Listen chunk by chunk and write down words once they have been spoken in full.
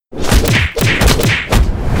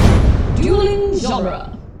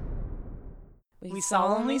genre. We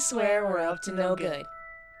solemnly swear we're up to no good.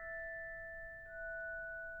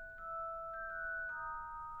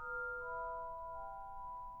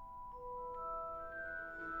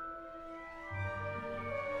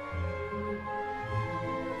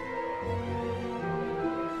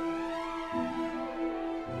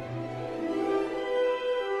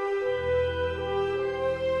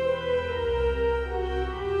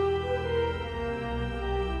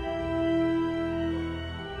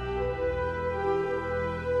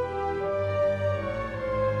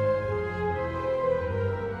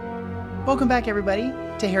 Welcome back, everybody,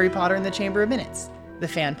 to Harry Potter and the Chamber of Minutes, the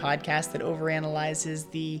fan podcast that overanalyzes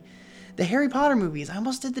the Harry Potter movies. I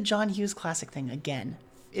almost did the John Hughes classic thing again.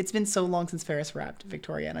 It's been so long since Ferris wrapped,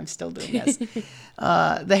 Victoria, and I'm still doing this.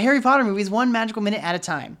 The Harry Potter movies, one magical minute at a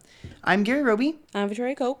time. I'm Gary Roby. I'm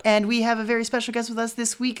Victoria Cope. And we have a very special guest with us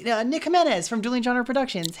this week, Nick Jimenez from Dueling Genre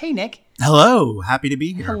Productions. Hey, Nick. Hello. Happy to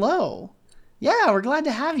be here. Hello. Yeah, we're glad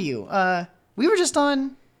to have you. We were just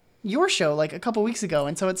on your show like a couple weeks ago,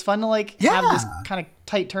 and so it's fun to have this kind of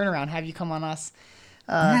tight turnaround, have you come on us.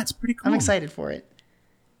 Yeah, it's pretty cool. I'm excited for it.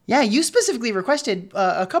 Yeah, you specifically requested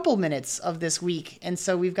a couple minutes of this week, and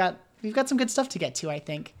so we've got some good stuff to get to, I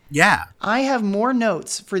think. Yeah. I have more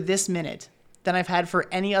notes for this minute than I've had for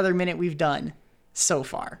any other minute we've done so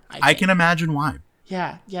far. I can imagine why.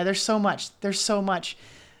 Yeah, there's so much.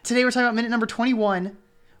 Today we're talking about minute number 21,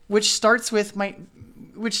 which starts with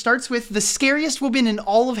the scariest woman in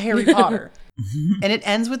all of Harry Potter. And it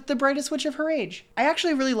ends with the brightest witch of her age. I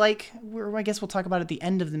actually really like, I guess we'll talk about it at the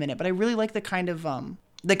end of the minute, but I really like the kind of,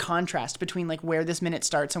 the contrast between like where this minute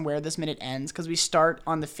starts and where this minute ends. Because we start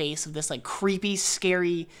on the face of this like creepy,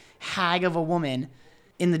 scary hag of a woman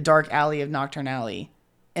in the dark alley of Knockturn Alley.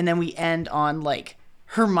 And then we end on like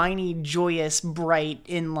Hermione joyous, bright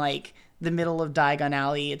in like the middle of Diagon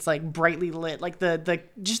Alley. It's like brightly lit, like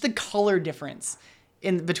just the color difference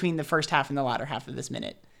in between the first half and the latter half of this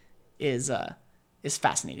minute is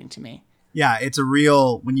fascinating to me. Yeah, it's a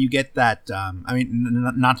real, when you get that,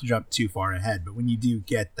 not to jump too far ahead, but when you do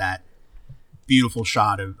get that beautiful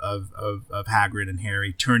shot of Hagrid and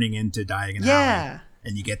Harry turning into Diagon Alley,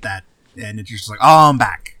 and you get that, and it's just like, oh, I'm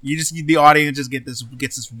back. The audience just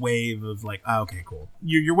gets this wave of like, oh, okay, cool.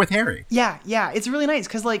 You're with Harry. Yeah, it's really nice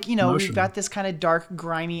because we've got this kind of dark,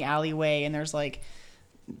 grimy alleyway, and there's like,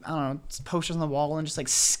 I don't know, posters on the wall and just like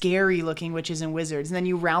scary looking witches and wizards. And then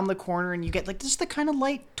you round the corner and you get like just the kind of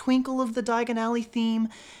light twinkle of the Diagon Alley theme,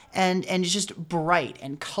 and it's just bright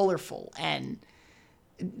and colorful. And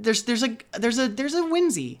there's a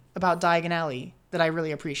whimsy about Diagon Alley that I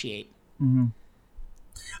really appreciate. Mm-hmm.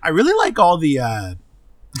 I really like all the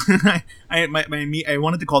I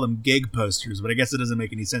wanted to call them gig posters, but I guess it doesn't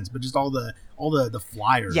make any sense. But just all the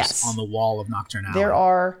flyers on the wall of Knockturn Alley. There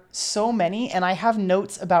are so many, and I have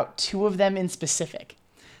notes about two of them in specific.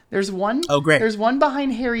 There's one. Oh, great. There's one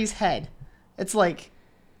behind Harry's head. It's like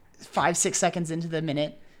 5-6 seconds into the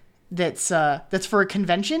minute. That's for a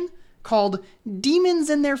convention called Demons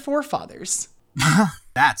and Their Forefathers.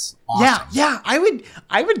 That's awesome. Yeah,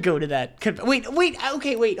 I would go to that. Wait,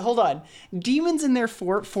 hold on. Demons and Their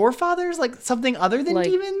forefathers, like something other than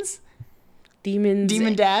demons?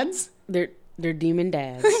 Demon dads? They're demon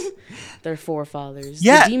dads. They're forefathers.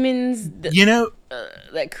 Yeah. The demons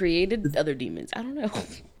that created other demons. I don't know.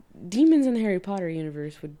 Demons in the Harry Potter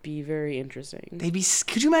universe would be very interesting.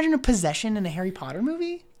 Could you imagine a possession in a Harry Potter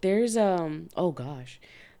movie? There's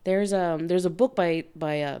there's a book by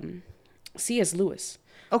C.S. Lewis.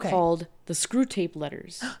 Okay. Called The Screwtape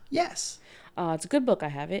Letters. Yes. It's a good book. I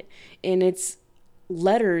have it. And it's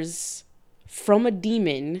letters from a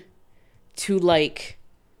demon to like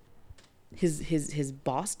his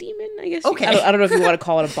boss demon, I guess. Okay. I don't know if you want to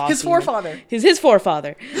call it a boss his demon. Forefather. His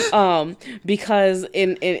forefather. Because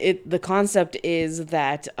the concept is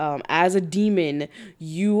that as a demon,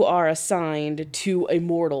 you are assigned to a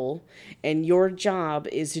mortal, and your job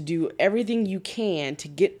is to do everything you can to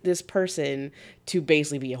get this person to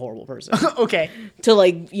basically be a horrible person. Okay. To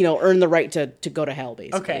earn the right to go to hell,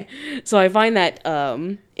 basically. Okay. So I find that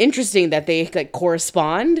interesting that they like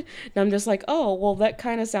correspond. And I'm just like, oh, well, that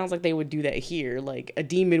kind of sounds like they would do that here. Like a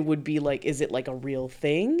demon would be like, is it like a real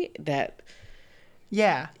thing that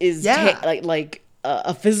is like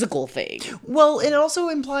a physical thing? Well, it also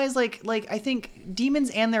implies like I think demons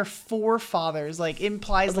and their forefathers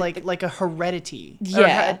implies like a heredity.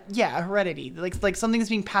 Yeah. A heredity. Like something that's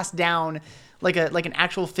being passed down like an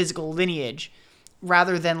actual physical lineage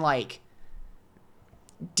rather than like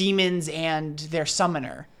demons and their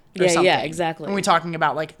summoner. Or something. Yeah, exactly. When we're talking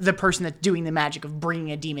about like the person that's doing the magic of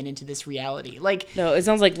bringing a demon into this reality, like no, it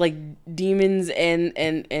sounds like demons and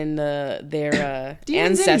their Demons in you.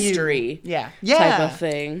 ancestry Yeah. type of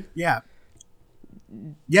thing. Yeah.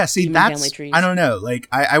 Yeah, see, Demon that's, family trees. I don't know. Like,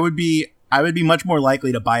 I would be much more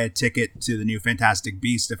likely to buy a ticket to the new Fantastic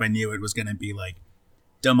Beast if I knew it was going to be, like,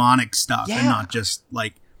 demonic stuff and not just,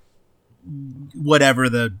 like, whatever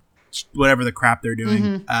the crap they're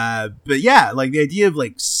doing. But yeah, like, the idea of,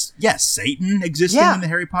 like, Satan existing in the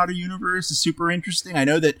Harry Potter universe is super interesting. I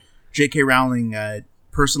know that J.K. Rowling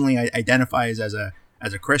personally identifies as a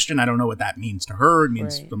Christian. I don't know what that means to her. It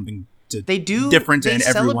means something different to everyone. They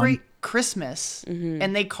celebrate Christmas,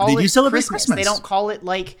 and they call it Christmas. They don't call it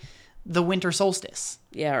like the winter solstice.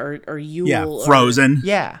 Yeah, or Yule. Yeah, Frozen.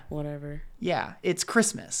 Whatever. Yeah, it's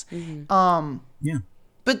Christmas. Yeah.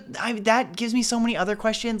 But that gives me so many other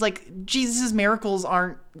questions. Like, Jesus' miracles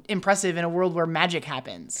aren't impressive in a world where magic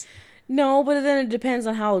happens. No, but then it depends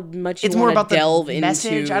on how much It's you more want about to delve the into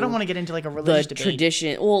message. I don't want to get into like a religious the debate.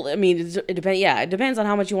 tradition. Well, I mean, it depends. Yeah, it depends on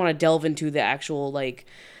how much you want to delve into the actual like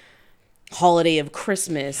holiday of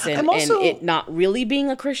Christmas and it not really being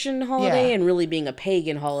a Christian holiday and really being a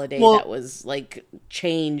pagan holiday that was like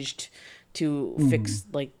changed to fix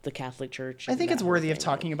like the Catholic Church. I think it's worthy of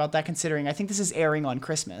talking about that, considering I think this is airing on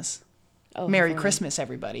Christmas. Oh, Merry Christmas,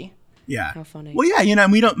 everybody. Yeah. How funny. Well, yeah,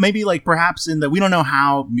 and we don't, maybe like perhaps we don't know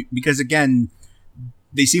how, because again,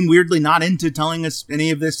 they seem weirdly not into telling us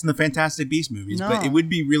any of this in the Fantastic Beasts movies, but it would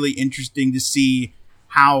be really interesting to see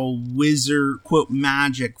how wizard, quote,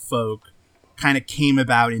 magic folk kind of came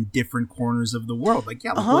about in different corners of the world. Like,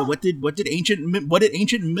 yeah, what did ancient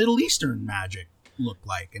Middle Eastern magic look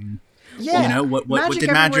like? And what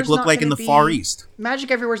did magic look like in the Far East?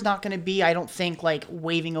 Magic everywhere is not going to be, I don't think, like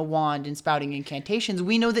waving a wand and spouting incantations.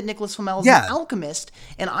 We know that Nicholas Flamel is an alchemist,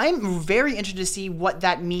 and I'm very interested to see what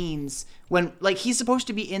that means when, like, he's supposed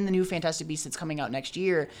to be in the new Fantastic Beasts that's coming out next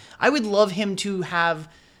year. I would love him to have.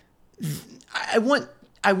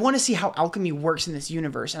 I want to see how alchemy works in this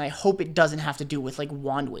universe, and I hope it doesn't have to do with like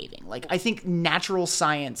wand waving. Like, I think natural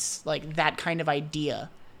science, like that kind of idea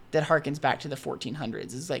that harkens back to the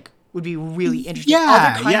 1400s, is like would be really interesting.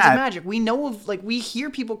 Other kinds of magic. We know of, like, we hear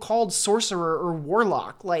people called sorcerer or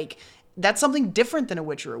warlock. Like, that's something different than a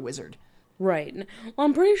witch or a wizard. Right. Well,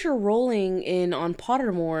 I'm pretty sure Rowling on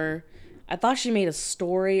Pottermore, I thought she made a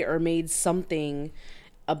story or made something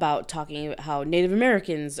about talking about how Native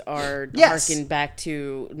Americans are harkened back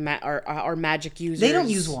to are magic users. They don't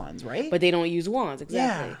use wands, right? But they don't use wands,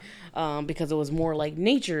 exactly. Because it was more like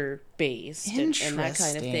nature based and that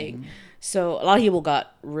kind of thing. So a lot of people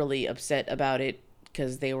got really upset about it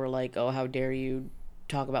because they were like, "Oh, how dare you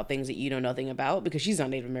talk about things that you know nothing about?" Because she's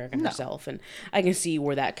not Native American herself, and I can see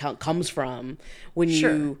where that comes from when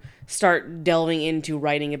you start delving into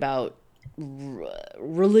writing about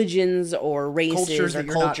religions or races or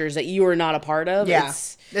cultures that you are not a part of.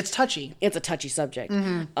 It's touchy. It's a touchy subject.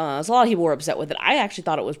 So a lot of people were upset with it. I actually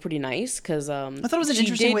thought it was pretty nice because I thought it was an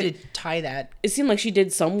interesting way to tie that. It seemed like she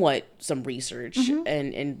did some research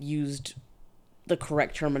and used the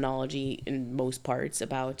correct terminology in most parts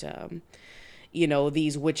about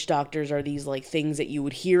these witch doctors are these like things that you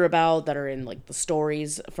would hear about that are in like the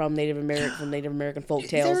stories from Native American folk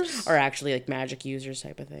tales are actually like magic users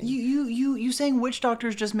type of thing. You saying witch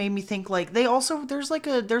doctors just made me think like they also there's like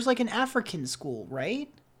an African school, right?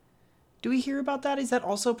 Do we hear about that? Is that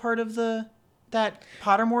also part of that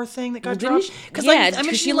Pottermore thing that got dropped?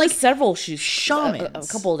 Because she likes several shamans,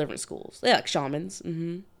 a couple of different schools. Yeah, like shamans.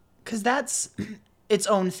 Because that's its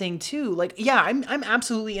own thing too. Like, yeah, I'm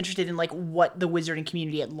absolutely interested in like what the wizarding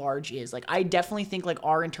community at large is. Like, I definitely think like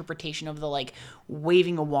our interpretation of the like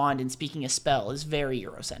waving a wand and speaking a spell is very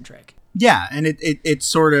Eurocentric. Yeah, and it's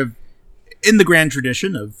sort of in the grand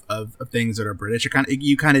tradition of things that are British.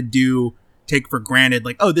 You kind of do take for granted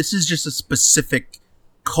like, oh, this is just a specific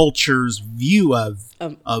culture's view of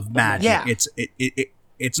magic. Yeah.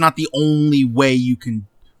 It's not the only way you can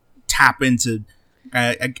tap into.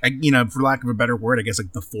 For lack of a better word, I guess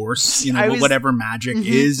like the force, whatever magic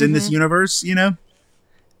is in this universe,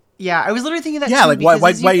 Yeah, I was literally thinking that too. Like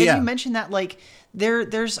because why? As you mentioned that, like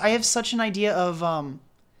I have such an idea of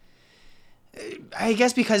I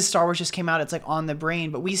guess because Star Wars just came out, it's like on the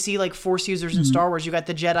brain. But we see like Force users in Star Wars. You got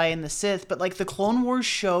the Jedi and the Sith, but like the Clone Wars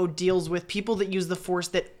show deals with people that use the Force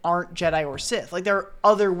that aren't Jedi or Sith. Like there are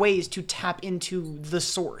other ways to tap into the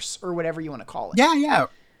Source or whatever you want to call it. Yeah.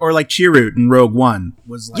 Or like Chirrut in Rogue One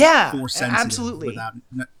was like Force sensitive. Absolutely.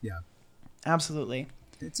 Absolutely.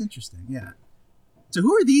 It's interesting. Yeah. So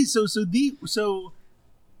who are these? So the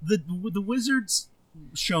wizards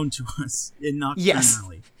shown to us in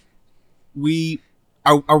Nocturnally.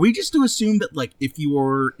 Are we just to assume that like if you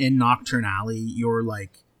were in Nocturnally, you're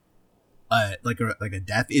like like a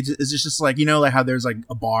death. It's just like, you know, like how there's like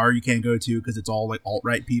a bar you can't go to because it's all like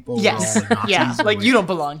alt-right people. Yes. All, like, Nazis Yeah. or, Like, you don't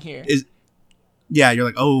belong here. Yeah, you're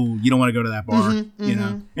like, oh, you don't want to go to that bar, you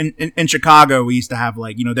know. And in Chicago, we used to have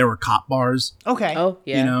like, you know, there were cop bars. Okay. Oh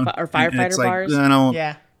yeah, You know, or firefighter it's like, bars. I don't,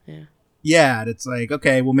 Yeah. yeah, and it's like,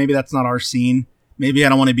 okay, well, maybe that's not our scene. Maybe I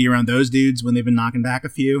don't want to be around those dudes when they've been knocking back a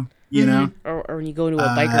few, you know. Or when you go into a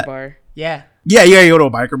biker bar. Yeah. Yeah, you go to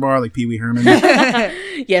a biker bar like Pee Wee Herman.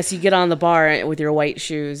 Yes, you get on the bar with your white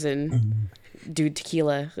shoes and do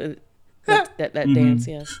tequila. That dance,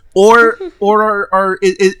 yes. or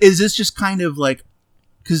is this just kind of like,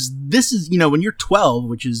 because this is, you know, when you're 12,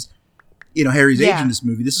 which is, you know, Harry's age in this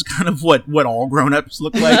movie, this is kind of what all grown-ups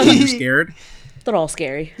look like when you're scared. They're all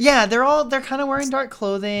scary. Yeah, they're kind of wearing dark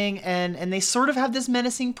clothing, and they sort of have this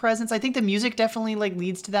menacing presence. I think the music definitely like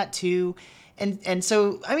leads to that too. And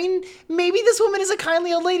so, I mean, maybe this woman is a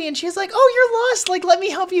kindly old lady, and she's like, "Oh, you're lost. Like, let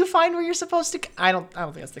me help you find where you're supposed to." I don't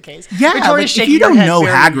think that's the case. Yeah, Victoria's like, if shaking you don't her head know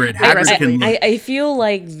very Hagrid can. I feel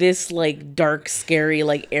like this like dark, scary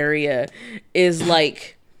like area is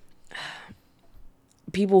like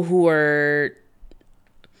people who are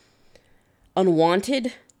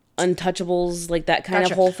unwanted, untouchables, like that kind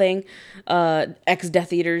Gotcha. of whole thing.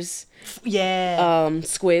 Ex-Death Eaters, Yeah,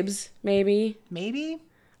 squibs, maybe.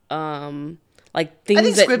 Like things I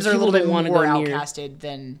think that squibs are a people little bit don't want to more go near. outcasted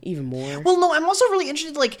than. Even more. Well, no, I'm also really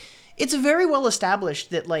interested. Like, it's very well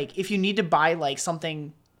established that like if you need to buy like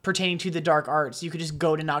something pertaining to the dark arts, you could just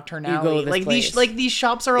go to Nocturne You go Alley. to this Like place. these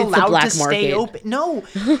shops are It's the allowed black to stay market. open.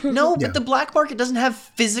 No, but the black market doesn't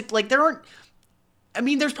have like there aren't. I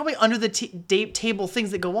mean, there's probably under the table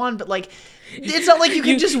things that go on, but like, it's not like you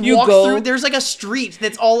can just you walk go- through. There's like a street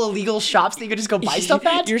that's all illegal shops that you can just go buy stuff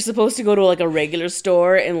at. You're supposed to go to like a regular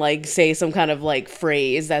store and like say some kind of like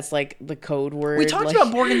phrase that's like the code word. We talked like,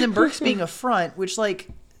 about Borgans and Burkes being a front, which like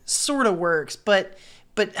sort of works, but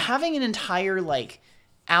having an entire like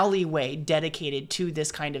alleyway dedicated to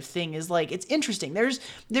this kind of thing is like, it's interesting. There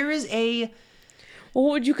is a Well,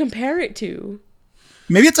 what would you compare it to?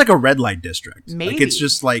 Maybe it's like a red light district. Maybe. Like, it's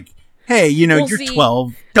just like, hey, you know, Well, you're see,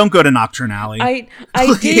 12. Don't go to Nocturne Alley. I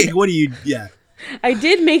Like, did what do you? Yeah. I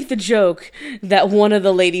did make the joke that one of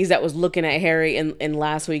the ladies that was looking at Harry in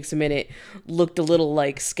last week's minute looked a little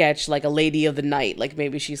like sketch, like a lady of the night, like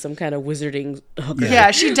maybe she's some kind of wizarding hooker. yeah.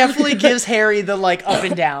 She definitely gives Harry the like up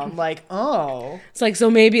and down, like oh, It's like, so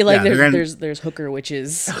maybe like Yeah, there's hooker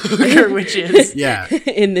witches witches. Yeah.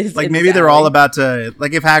 in this. Like, in maybe this they're all alley. about to,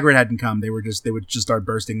 like, if Hagrid hadn't come, they would just start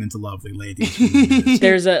bursting into lovely ladies.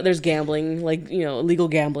 There's gambling, like, you know, illegal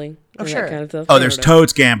gambling. Oh, and sure. that kind of stuff. Oh, I there's don't know.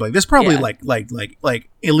 toads gambling. There's probably Yeah. like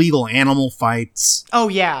illegal animal fights. Oh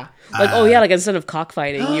yeah. Like, oh yeah, like instead of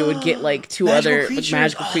cockfighting, you would get like two Magical other creatures.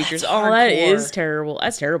 magical Oh, creatures. that's Oh, that hardcore. is terrible.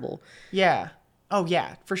 That's terrible. Yeah. Oh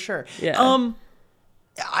yeah, for sure. Yeah.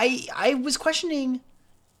 I was questioning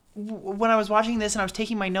when I was watching this and I was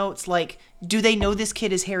taking my notes, like, do they know this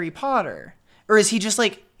kid is Harry Potter? Or is he just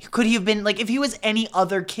like, could he have been like, if he was any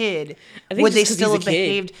other kid, I think would they just 'cause still he's have a kid.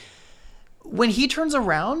 behaved? When he turns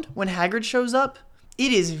around, when Hagrid shows up,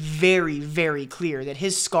 it is very, very clear that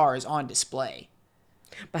his scar is on display.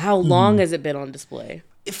 But how long has it been on display?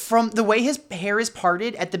 From the way his hair is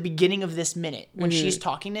parted at the beginning of this minute when she's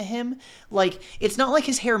talking to him, like, it's not like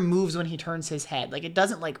his hair moves when he turns his head. Like, it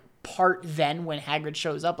doesn't like part then when Hagrid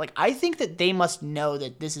shows up. Like, I think that they must know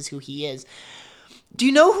that this is who he is. Do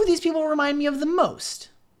you know who these people remind me of the most?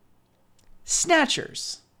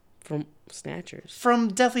 Snatchers From Snatchers. from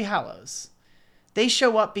Deathly Hallows. They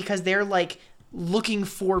show up because they're like looking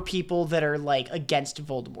for people that are like against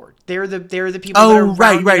Voldemort. They're the people that are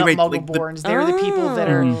rounding up Like, Muggleborns. They're the people that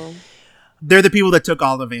are They're the people that took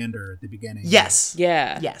Ollivander at the beginning. yes.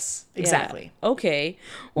 Yeah. Yes, Yeah. exactly. Okay.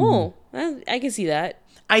 Oh, I can see that.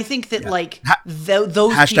 I think that like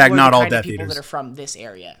those Hashtag people are not the all kind of Death people Eaters. that are from this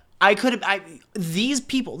area. These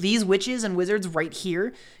people, these witches and wizards right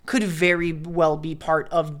here, could very well be part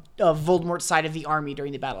of Voldemort's side of the army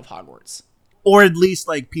during the Battle of Hogwarts. Or at least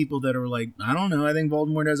like people that are like, I don't know, I think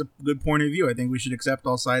Voldemort has a good point of view. I think we should accept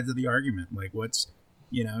all sides of the argument. Like, what's,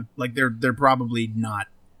 you know, like they're probably not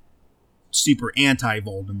super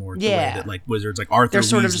anti-Voldemort the way Yeah. that like wizards like Arthur They're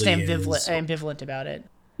sort of just Weasley ambivalent about it.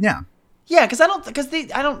 Yeah. Yeah, because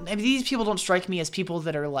these people don't strike me as people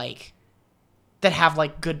that are like, that have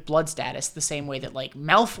like good blood status the same way that like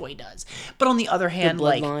Malfoy does. But on the other hand,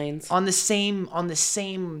 like bloodlines. on the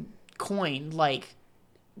same coin, like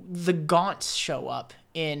the Gaunts show up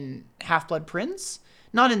in Half-Blood Prince.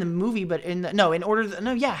 Not in the movie, but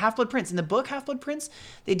Half-Blood Prince. In the book Half-Blood Prince,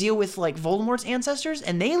 they deal with like Voldemort's ancestors,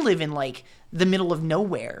 and they live in like the middle of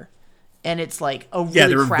nowhere, and it's like a really Yeah,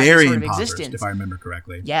 they were crappy very sort of impoverished, existence. if I remember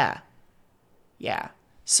correctly. Yeah. Yeah.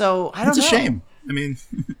 So I don't know. It's a shame. I mean,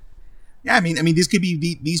 yeah. I mean,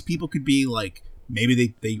 these people could be like,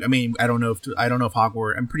 maybe they. I mean, I don't know if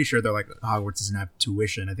Hogwarts. I'm pretty sure they're like, Hogwarts doesn't have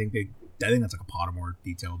tuition. I think that's like a Pottermore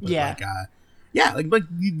detail. But yeah. Like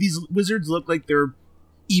these wizards look like they're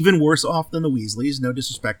even worse off than the Weasleys. No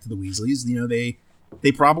disrespect to the Weasleys. You know, they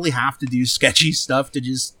probably have to do sketchy stuff to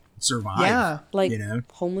just survive. Yeah. Like, you know,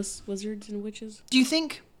 homeless wizards and witches. Do you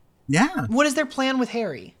think? Yeah. What is their plan with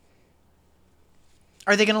Harry?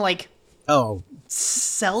 Are they gonna like? Oh.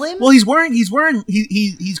 Sell him? Well, he's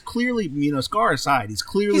clearly, you know, Scar aside, he's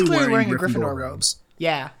clearly wearing a Gryffindor robes.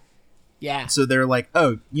 Yeah. Yeah. So they're like,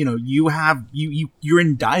 oh, you know, you're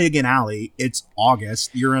in Diagon Alley. It's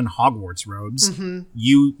August. You're in Hogwarts robes. Mm-hmm.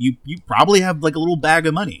 You probably have like a little bag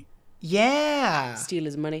of money. Yeah. Steal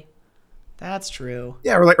his money. That's true.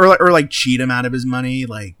 Yeah, or like cheat him out of his money,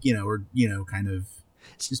 like, you know, or, you know, kind of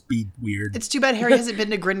just be weird. It's too bad Harry hasn't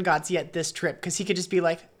been to Gringotts yet this trip, because he could just be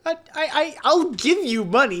like, I'll give you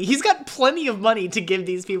money. He's got plenty of money to give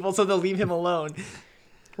these people, so they'll leave him alone.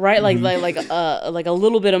 Right, like a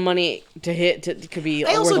little bit of money could be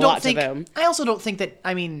worth a lot to them. I also don't think that.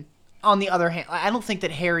 I mean, on the other hand, I don't think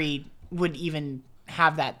that Harry would even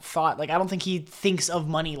have that thought. Like, I don't think he thinks of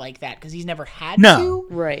money like that because he's never had to.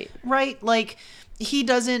 Right. Like, he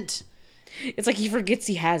doesn't. It's like he forgets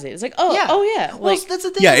he has it. It's like, oh yeah. Well, Like, that's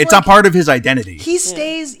the thing. Yeah, it's not part of his identity. He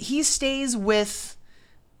stays with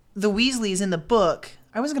the Weasleys in the book.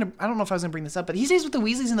 I don't know if I was gonna bring this up, but he stays with the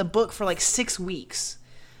Weasleys in the book for like 6 weeks.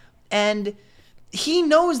 And he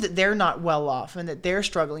knows that they're not well off and that they're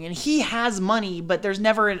struggling, and he has money, but there's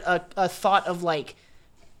never a thought of like,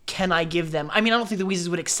 can I give them? I mean, I don't think the Weasleys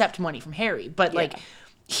would accept money from Harry, but like,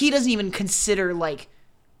 he doesn't even consider like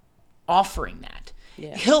offering that.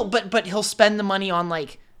 Yeah. He'll spend the money on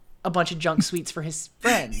like a bunch of junk sweets for his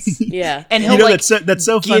friends. Yeah. And he'll that's so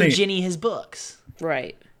give funny. Ginny his books.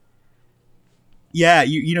 Right. Yeah,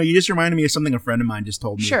 you know, you just reminded me of something a friend of mine just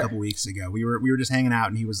told me Sure. a couple weeks ago. We were just hanging out,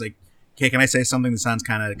 and he was like, "Okay, can I say something that sounds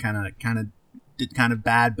kind of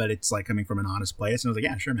bad, but it's like coming from an honest place?" And I was like,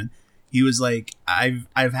 "Yeah, sure, man." He was like, "I've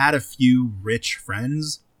had a few rich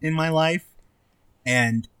friends in my life,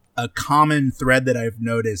 and a common thread that I've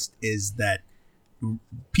noticed is that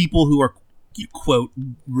people who are quote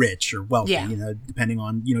rich or wealthy, you know, depending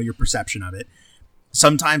on, you know, your perception of it,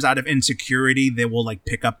 sometimes out of insecurity, they will like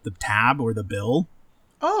pick up the tab or the bill."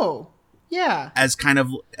 Oh, yeah. As kind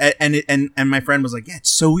of, and my friend was like, "Yeah,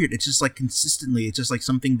 it's so weird. It's just like consistently, it's just like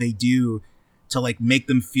something they do to like make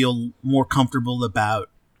them feel more comfortable about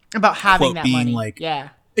having quote, that being money." like, yeah,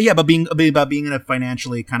 but being in a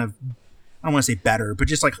financially kind of, I don't want to say better, but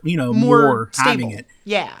just like, you know, more having stable. it.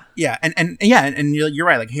 Yeah. And you're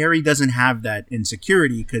right. Like, Harry doesn't have that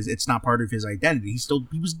insecurity because it's not part of his identity.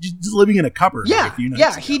 He was just living in a cupboard. Yeah. Like a few nights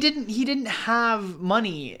Yeah. ago. He didn't have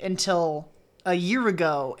money until a year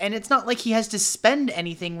ago, and it's not like he has to spend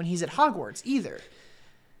anything when he's at Hogwarts either.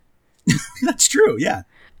 That's true. Yeah.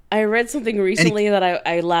 I read something recently that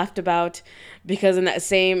I laughed about because in that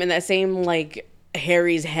same like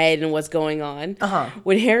Harry's head and what's going on.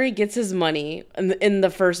 When Harry gets his money in the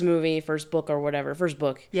first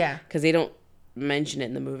book, Yeah, because they don't mention it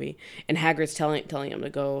in the movie, and Hagrid's telling him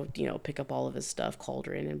to go, you know, pick up all of his stuff,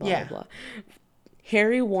 cauldron and blah blah blah.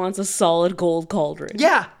 Harry wants a solid gold cauldron.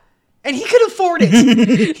 Yeah. And he could afford it.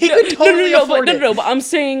 He could totally afford it. No, but I'm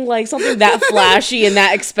saying like something that flashy and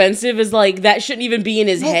that expensive is like that shouldn't even be in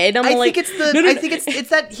his head. I think it's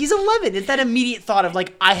that he's 11. It's that immediate thought of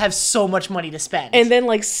like, I have so much money to spend. And then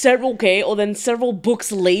like several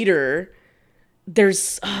books later,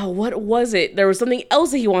 there's what was it? There was something else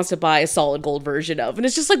that he wants to buy a solid gold version of, and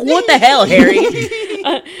it's just like, what the hell, Harry?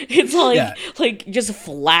 It's like just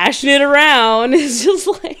flashing it around. It's just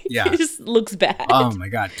like it just looks bad. Oh my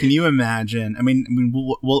god! Can you imagine? I mean,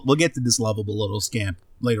 we'll get to this lovable little scamp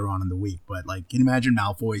later on in the week, but like, can you imagine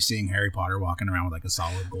Malfoy seeing Harry Potter walking around with like a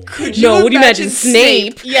solid gold? Would you imagine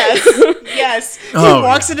Snape? Yes. He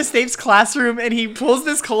walks into Snape's classroom and he pulls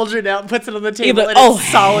this cauldron out and puts it on the table. And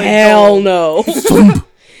it's solid hell gold. No.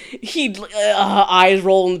 He eyes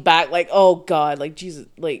rolling back like, oh god, like Jesus,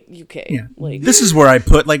 like UK. Yeah. Like, this is where I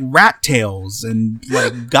put like rat tails and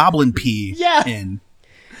like goblin pee in.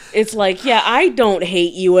 It's like, yeah, I don't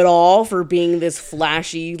hate you at all for being this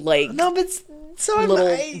flashy, like, no, but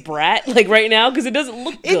little brat, like right now, because it doesn't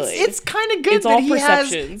look good. It's kind of good. It's that all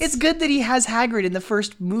perceptions. It's good that he has Hagrid in the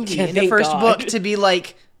first movie, in the first book, to be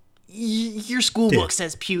like, your school book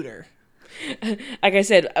says pewter. like I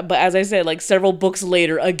said, but as I said, like several books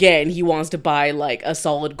later, again, he wants to buy like a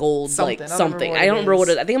solid gold, like something. I don't remember what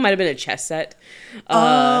it is. I think it might have been a chess set.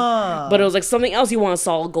 But it was like something else he wants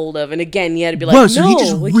solid gold of. And again, he had to be like, Whoa, no, so he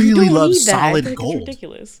just like, really you don't loves need that. solid Like, gold. it's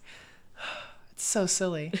ridiculous. It's so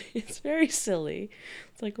silly. It's very silly.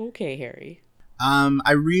 It's like, okay, Harry.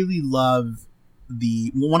 I really love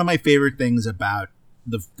one of my favorite things about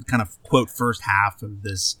the kind of quote first half of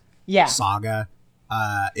this saga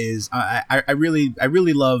is I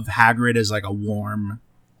really love Hagrid as like a warm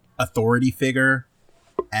authority figure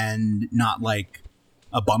and not like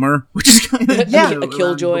a bummer, which is kind of a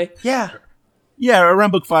killjoy.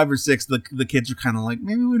 Around book 5 or 6 the kids are kind of like,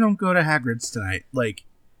 maybe we don't go to Hagrid's tonight, like.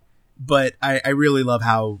 But I really love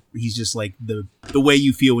how he's just like the way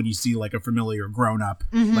you feel when you see like a familiar grown up,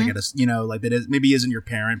 like at a, like that is maybe isn't your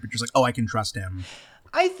parent, but just like, oh, I can trust him.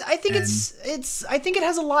 I think I think it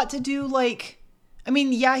has a lot to do, like, I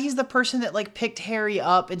mean, yeah, he's the person that like picked Harry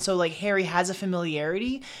up, and so like Harry has a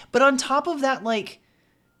familiarity, but on top of that, like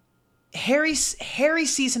Harry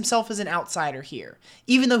sees himself as an outsider here,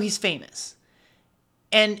 even though he's famous,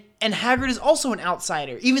 and Hagrid is also an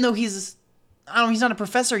outsider, even though he's not a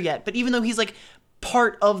professor yet, but even though he's like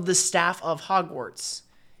part of the staff of Hogwarts,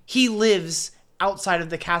 he lives outside of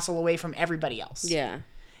the castle away from everybody else. Yeah.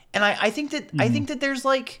 And I think that there's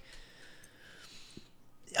like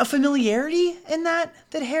a familiarity in that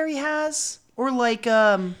Harry has, or like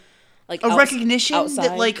a recognition outside.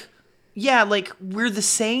 That like, yeah, like we're the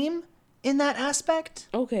same in that aspect.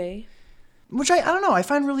 Okay. Which I don't know, I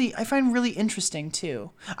find really interesting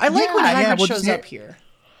too. I like when Hagrid shows up here.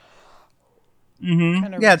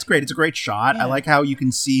 Mm-hmm. Yeah, it's great. It's a great shot. Yeah. I like how you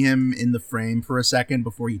can see him in the frame for a second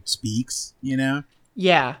before he speaks, you know?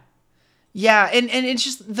 Yeah. Yeah, and it's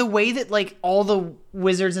just the way that like all the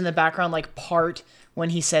wizards in the background like part when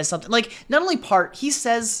he says something. Like not only part, he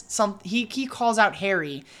says something, he calls out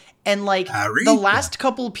Harry, and like Harry? The last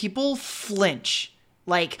couple people flinch.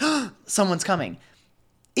 Like someone's coming.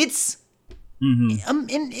 It's and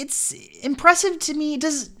it's impressive to me.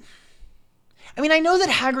 I mean, I know that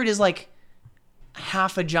Hagrid is like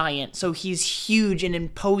half a giant, so he's huge and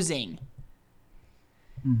imposing.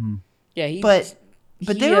 Mm-hmm. Yeah,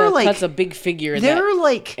 but there are like cuts a big figure. There are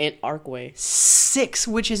like an archway 6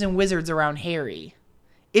 witches and wizards around Harry.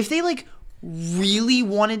 If they like really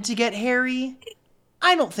wanted to get Harry,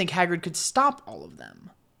 I don't think Hagrid could stop all of them.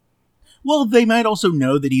 Well, they might also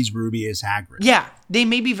know that he's Rubeus Hagrid. Yeah, they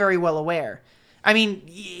may be very well aware. I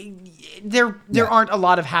mean, there aren't a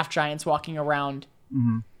lot of half giants walking around.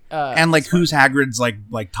 Mm-hmm. And like, who's Hagrid's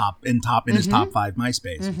like top in his top 5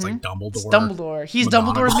 MySpace? Mm-hmm. It's like Dumbledore. It's Dumbledore. He's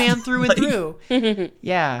McGonagall. Dumbledore's man through and through.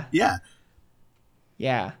 Yeah. Yeah.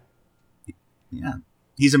 Yeah. Yeah.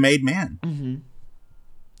 He's a made man. Mm-hmm.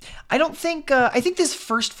 I don't think. I think this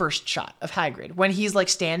first shot of Hagrid when he's like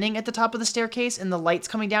standing at the top of the staircase and the light's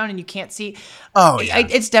coming down and you can't see. Oh yeah.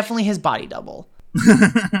 It's definitely his body double.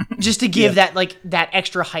 Just to give that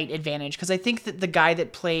extra height advantage, because I think that the guy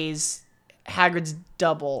that plays Hagrid's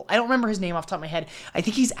double, I don't remember his name off the top of my head. I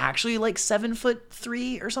think he's actually like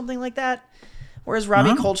 7'3" or something like that. Whereas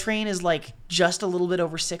Robbie Coltrane is like just a little bit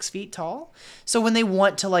over 6 feet tall. So when they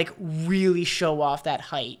want to like really show off that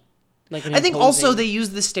height, like I think also they use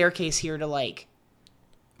the staircase here to like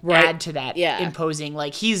add to that imposing.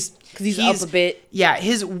 Like he's up a bit. Yeah,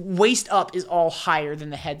 his waist up is all higher than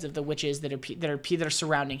the heads of the witches that are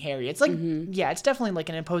surrounding Harry. It's like it's definitely like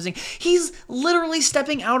an imposing. He's literally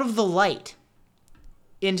stepping out of the light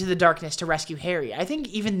into the darkness to rescue Harry. I think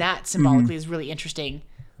even that symbolically is really interesting.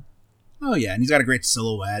 Oh yeah, and he's got a great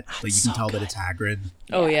silhouette. Like you can tell that it's Hagrid.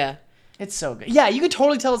 Yeah. Oh yeah. It's so good. Yeah, you could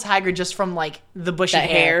totally tell it's Hagrid just from like the bushy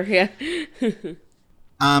hair. Yeah.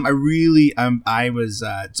 I was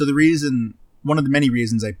so the reason, one of the many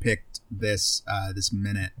reasons I picked this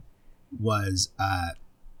minute was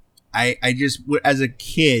I just, as a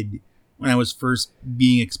kid, when I was first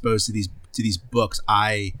being exposed to these books,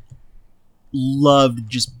 I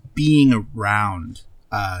loved just being around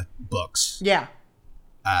books. Yeah.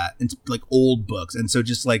 And like old books, and so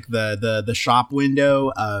just like the shop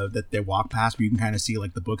window that they walk past, where you can kind of see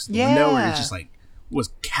like the books in the window, where it's just like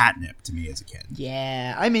was catnip to me as a kid.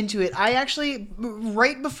 Yeah, I'm into it. I actually,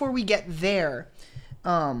 right before we get there,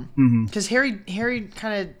 because Harry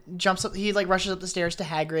kind of jumps up, he like rushes up the stairs to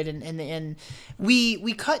Hagrid, and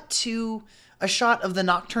we cut to a shot of the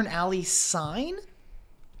Nocturne Alley sign.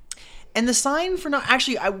 And the sign for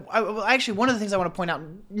actually one of the things I want to point out,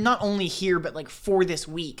 not only here but like for this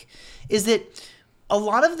week, is that a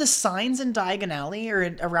lot of the signs in Diagon Alley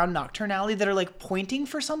or around Nocturne Alley that are like pointing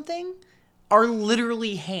for something are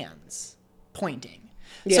literally hands pointing.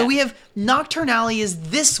 So we have Nocturnally is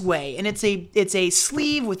this way, and it's a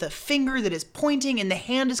sleeve with a finger that is pointing, and the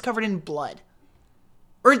hand is covered in blood.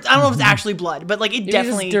 Or I don't know if it's actually blood, but like it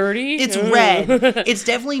definitely it's dirty. It's red. It's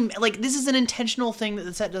definitely like this is an intentional thing that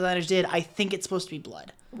the set designers did. I think it's supposed to be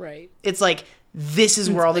blood. Right. It's like this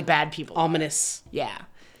is where all the bad people ominous. are. Yeah.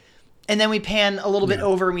 And then we pan a little bit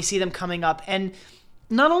over and we see them coming up. And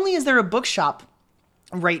not only is there a bookshop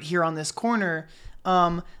right here on this corner,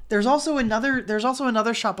 there's also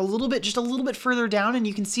another shop a little bit further down, and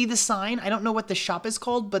you can see the sign. I don't know what the shop is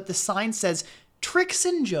called, but the sign says Tricks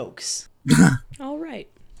and Jokes. All right.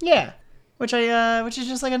 Yeah, which is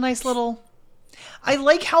just like a nice little. I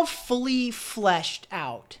like how fully fleshed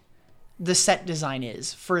out the set design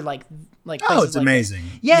is for like. Oh, it's amazing.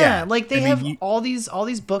 That. Yeah, like they have all these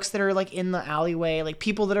books that are like in the alleyway, like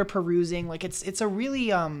people that are perusing. Like it's a really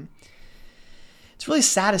it's really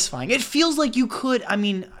satisfying. It feels like you could. I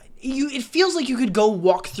mean, it feels like you could go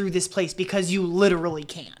walk through this place because you literally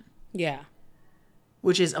can. Yeah.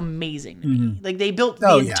 Which is amazing to me. Like they built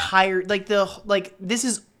the entire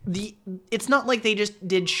it's not like they just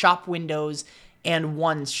did shop windows and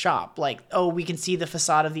one shop. Like, oh, we can see the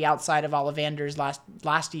facade of the outside of Ollivander's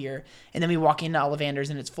last year, and then we walk into Ollivander's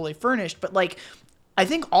and it's fully furnished. But like, I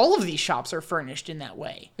think all of these shops are furnished in that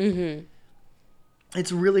way. Mm-hmm.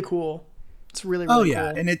 It's really cool. It's really cool.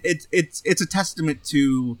 And it's a testament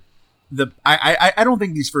to the. I don't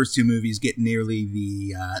think these first two movies get nearly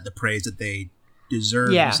the praise that they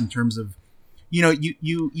deserve in terms of,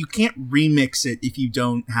 you can't remix it if you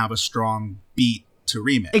don't have a strong beat to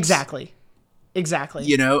remix. Exactly. And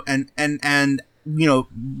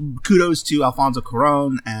kudos to Alfonso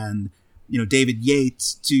Cuarón and David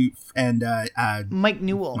Yates and Mike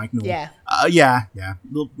Newell. Yeah.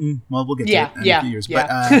 Well, we'll get to it in a few years. But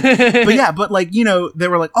like they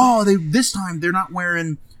were like, this time they're not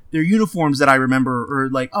wearing their uniforms that I remember, or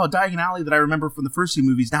like, Diagon Alley that I remember from the first two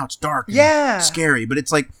movies. Now it's dark, and scary. But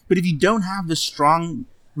it's like, if you don't have this strong,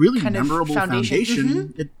 really kind memorable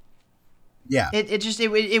foundation, it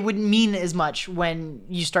wouldn't mean as much when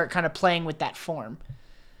you start kind of playing with that form.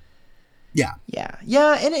 Yeah,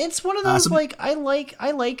 and it's one of those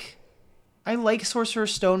I like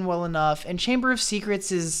Sorcerer's Stone well enough, and Chamber of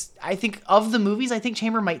Secrets is, I think, of the movies, I think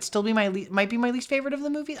Chamber might still be my least favorite of the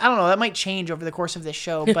movies. I don't know, that might change over the course of this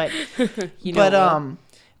show, but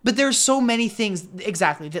but there's so many things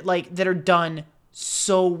exactly that are done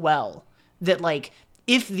so well that like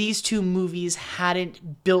if these two movies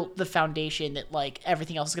hadn't built the foundation that like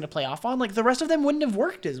everything else is going to play off on, like the rest of them wouldn't have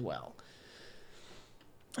worked as well.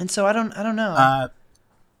 And so I don't know.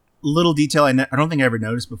 Little detail I don't think I ever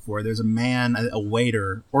noticed before. There's a man, a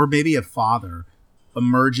waiter, or maybe a father,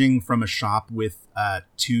 emerging from a shop with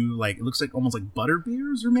two, like, it looks like almost like butter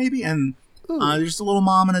beers, or maybe, and there's just a little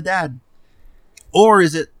mom and a dad. Or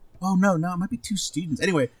is it? Oh no, it might be two students.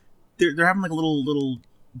 Anyway, they're having like a little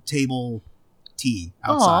table tea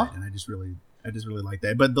outside, and I just really like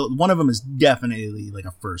that. But one of them is definitely like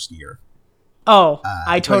a first year. Oh,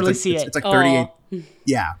 I totally see it. It's like 38.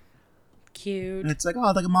 Yeah. Cute. And it's like,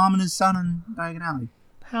 like a mom and his son in Diagon Alley.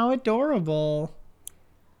 How adorable.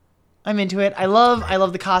 I'm into it. I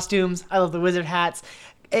love the costumes. I love the wizard hats.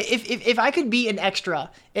 If I could be an extra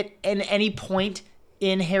at any point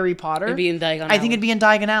in Harry Potter, it'd be in Diagon Alley. I think it'd be in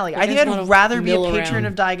Diagon Alley. I think I'd rather be a patron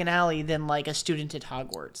of Diagon Alley than like a student at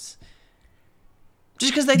Hogwarts.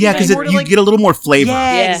 Just because you get a little more flavor.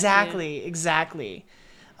 Yeah, exactly.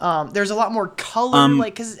 There's a lot more color,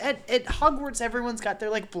 like, because at Hogwarts, everyone's got their,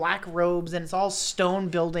 like, black robes, and it's all stone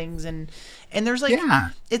buildings, and there's, like,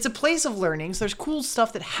 it's a place of learning, so there's cool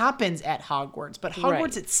stuff that happens at Hogwarts, but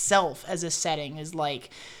Hogwarts itself, as a setting, is, like,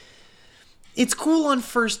 it's cool on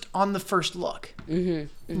the first look.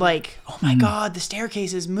 Mm-hmm. Like, oh my god, the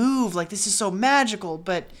staircases move, like, this is so magical,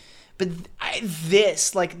 but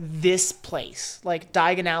this place, like,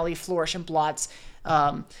 Diagon Alley, Flourish and Blotts,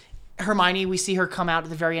 Hermione, we see her come out at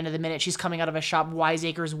the very end of the minute. She's coming out of a shop,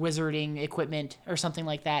 Wiseacre's Wizarding Equipment or something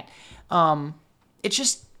like that. It's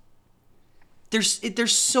just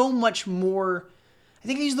there's so much more. I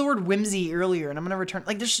think I used the word whimsy earlier, and I'm gonna return.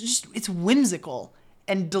 Like it's whimsical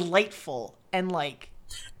and delightful and like.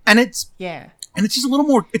 And it's just a little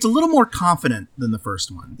more. It's a little more confident than the first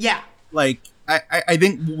one. Yeah. Like I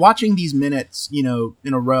think watching these minutes, in a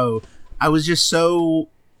row, I was just so.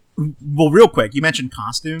 Well, real quick, you mentioned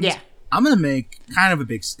costumes. Yeah. I'm going to make kind of a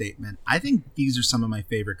big statement. I think these are some of my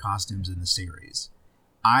favorite costumes in the series.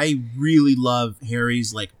 I really love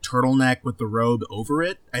Harry's like turtleneck with the robe over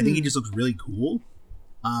it. I think he just looks really cool.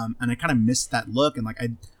 And I kind of missed that look. And like,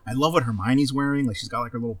 I love what Hermione's wearing. Like she's got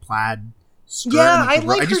like her little plaid skirt. Yeah, I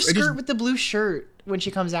like her skirt with the blue shirt when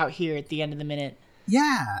she comes out here at the end of the minute.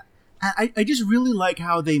 Yeah, I just really like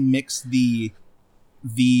how they mix the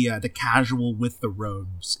casual with the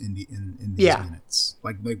robes in these minutes.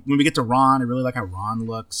 Like when we get to Ron, I really like how Ron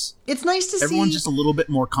looks. It's nice to see everyone's just a little bit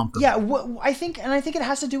more comfortable. Yeah, I think it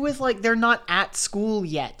has to do with like they're not at school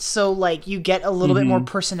yet, so like you get a little bit more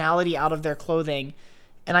personality out of their clothing,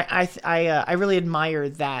 and I really admire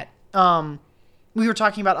that. We were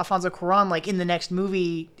talking about Alfonso Cuarón, like in the next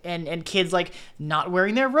movie, and kids like not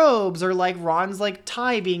wearing their robes, or like Ron's like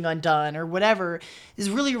tie being undone or whatever, is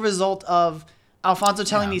really a result of Alfonso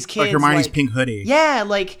telling these kids, like Hermione's pink hoodie. Yeah,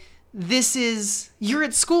 like this is, you're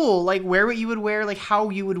at school, like wear what you would wear, like how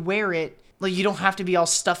you would wear it. Like you don't have to be all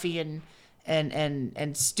stuffy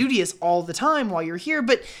and studious all the time while you're here,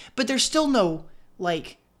 but there's still no,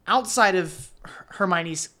 like, outside of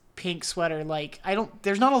Hermione's pink sweater, like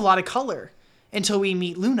there's not a lot of color until we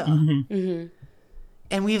meet Luna.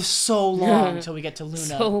 And we have so long until we get to Luna.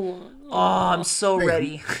 So long. Oh, I'm so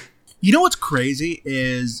ready. You know what's crazy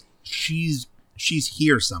is she's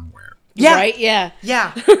here somewhere. Yeah. Right? Yeah.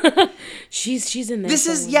 Yeah. She's in there. This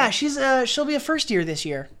is, yeah, she'll be a first year this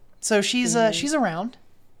year. So she's around.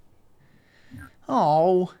 Yeah.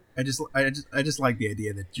 Oh. I just like the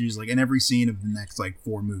idea that she's like in every scene of the next like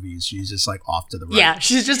 4 movies, she's just like off to the right. Yeah,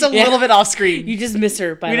 she's just a little bit off screen. You just miss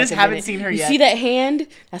her by We like just a haven't minute. seen her you yet. See that hand?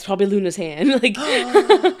 That's probably Luna's hand. Like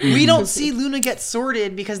We don't see Luna get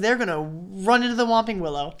sorted because they're gonna run into the Whomping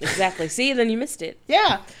Willow. exactly. See, then you missed it.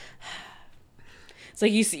 Yeah. It's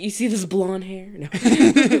like you see this blonde hair. No.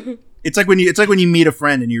 It's like when you meet a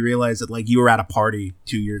friend and you realize that like you were at a party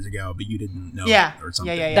 2 years ago, but you didn't know Yeah. it or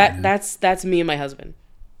something. Yeah. That's me and my husband.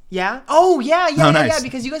 Yeah? Oh, yeah, nice.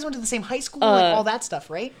 because you guys went to the same high school, like all that stuff,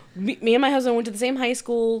 right? Me and my husband went to the same high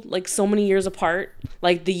school, like so many years apart.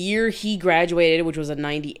 Like the year he graduated, which was in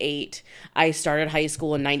 '98, I started high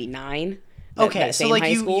school in '99. Okay, so like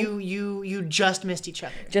you just missed each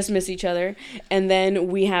other. Just miss each other. And then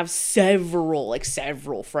we have several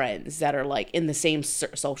friends that are like in the same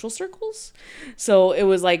social circles. So it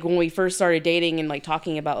was like when we first started dating and like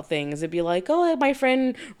talking about things, it'd be like, oh, my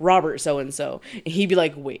friend Robert so-and-so. And he'd be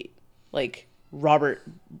like, wait, like Robert,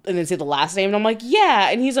 and then say the last name, and I'm like, yeah,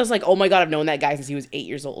 and he's just like, oh my god, I've known that guy since he was 8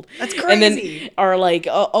 years old. That's And crazy. then are like,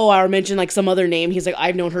 oh, I mentioned like some other name. He's like,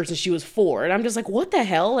 I've known her since she was 4, and I'm just like, what the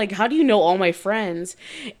hell? Like, how do you know all my friends?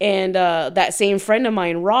 And that same friend of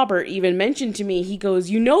mine, Robert, even mentioned to me, he goes,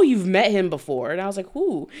 you've met him before, and I was like,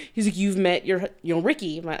 who? He's like, you've met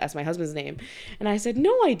Ricky. That's my husband's name, and I said,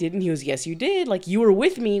 no, I didn't. He goes, yes, you did. Like, you were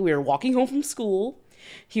with me. We were walking home from school.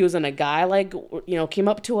 He was in a guy, like, came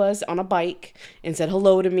up to us on a bike and said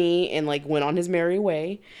hello to me and, like, went on his merry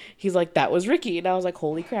way. He's like, that was Ricky. And I was like,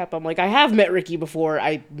 holy crap. I'm like, I have met Ricky before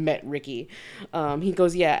I met Ricky. He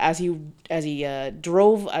goes, yeah, as he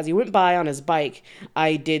went by on his bike,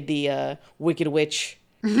 I did the Wicked Witch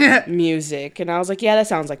music. And I was like, yeah, that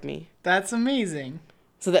sounds like me. That's amazing.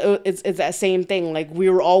 So that it's that same thing. Like, we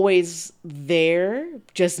were always there,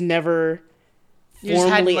 just never... You just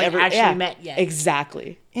hadn't like actually met yet.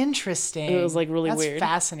 Exactly. Interesting. It was like really weird.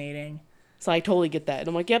 That's fascinating. So I totally get that. And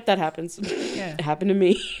I'm like, yep, that happens. Yeah. It happened to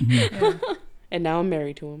me. Yeah. And now I'm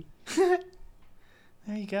married to him.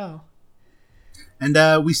 There you go.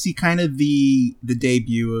 And we see kind of the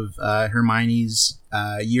debut of Hermione's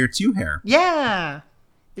year 2 hair. Yeah.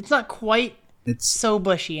 It's not quite it's so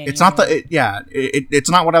bushy anymore. It's not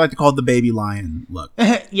it's not what I like to call the baby lion look.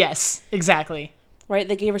 Yes, exactly. Right?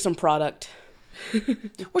 They gave her some product.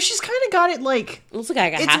 Well, she's kind of got it like... It looks like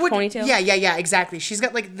a half ponytail. Yeah, exactly. She's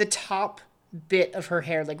got like the top bit of her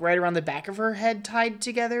hair, like right around the back of her head tied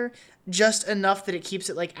together, just enough that it keeps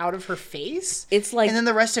it like out of her face. It's like... And then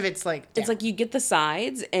the rest of it's like... It's like you get the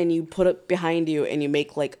sides and you put it behind you and you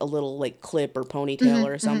make like a little like clip or ponytail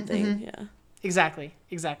or something. Yeah. Exactly.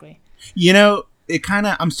 You know, it kind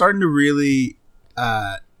of... I'm starting to really...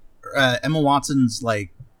 Emma Watson's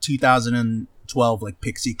like 2012 like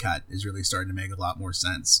pixie cut is really starting to make a lot more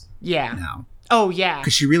sense. Yeah. Now. Oh yeah.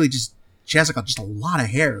 Because she has like just a lot of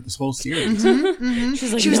hair this whole series.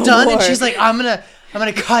 She's like, she was no done more. and she's like, I'm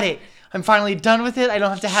gonna cut it. I'm finally done with it. I don't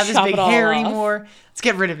have to have this Chop big it all hair off. anymore. Let's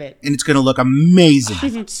get rid of it. And it's gonna look amazing.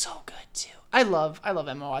 It's so good too. I love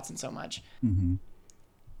Emma Watson so much.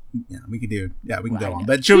 Yeah, we can go on.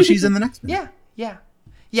 But she's in the next one.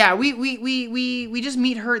 Yeah, we just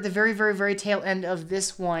meet her at the very, very, very tail end of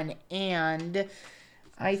this one, and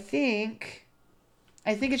I think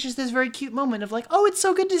it's just this very cute moment of like, oh, it's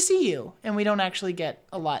so good to see you, and we don't actually get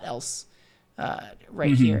a lot else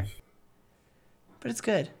right here. But it's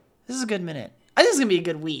good. This is a good minute. I think it's gonna be a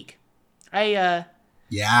good week. Yeah,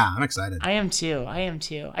 I'm excited. I am too. I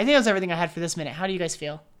think that was everything I had for this minute. How do you guys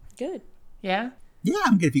feel? Good. Yeah? Yeah,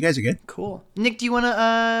 I'm good. If you guys are good. Cool. Nick, do you want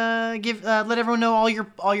to let everyone know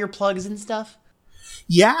all your plugs and stuff?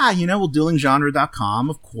 Yeah, well, duelinggenre.com,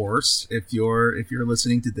 of course. If you're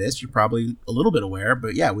listening to this, you're probably a little bit aware,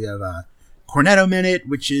 but yeah, we have a Cornetto Minute,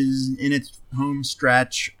 which is in its home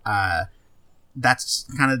stretch. That's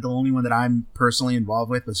kind of the only one that I'm personally involved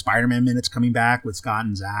with. The Spider-Man Minute's coming back with Scott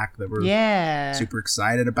and Zach that we're super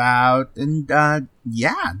excited about. And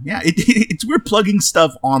it's we're plugging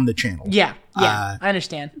stuff on the channel. Yeah, I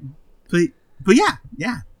understand. But yeah.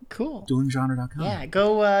 Cool. Duelinggenre.com. Yeah,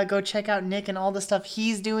 go check out Nick and all the stuff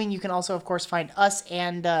he's doing. You can also, of course, find us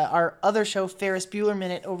and our other show, Ferris Bueller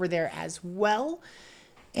Minute, over there as well.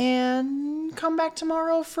 And come back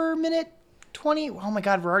tomorrow for minute 20. Oh my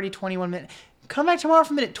God, we're already 21 minutes. Come back tomorrow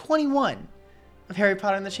for minute 21 of Harry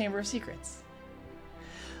Potter and the Chamber of Secrets.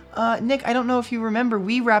 Nick, I don't know if you remember,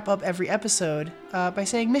 we wrap up every episode by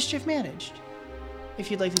saying Mischief Managed.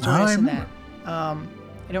 If you'd like to join us in that. I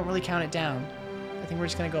don't really count it down. I think we're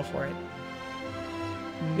just going to go for it.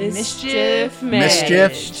 Mischief managed.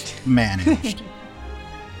 Mischief managed.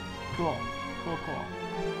 Cool.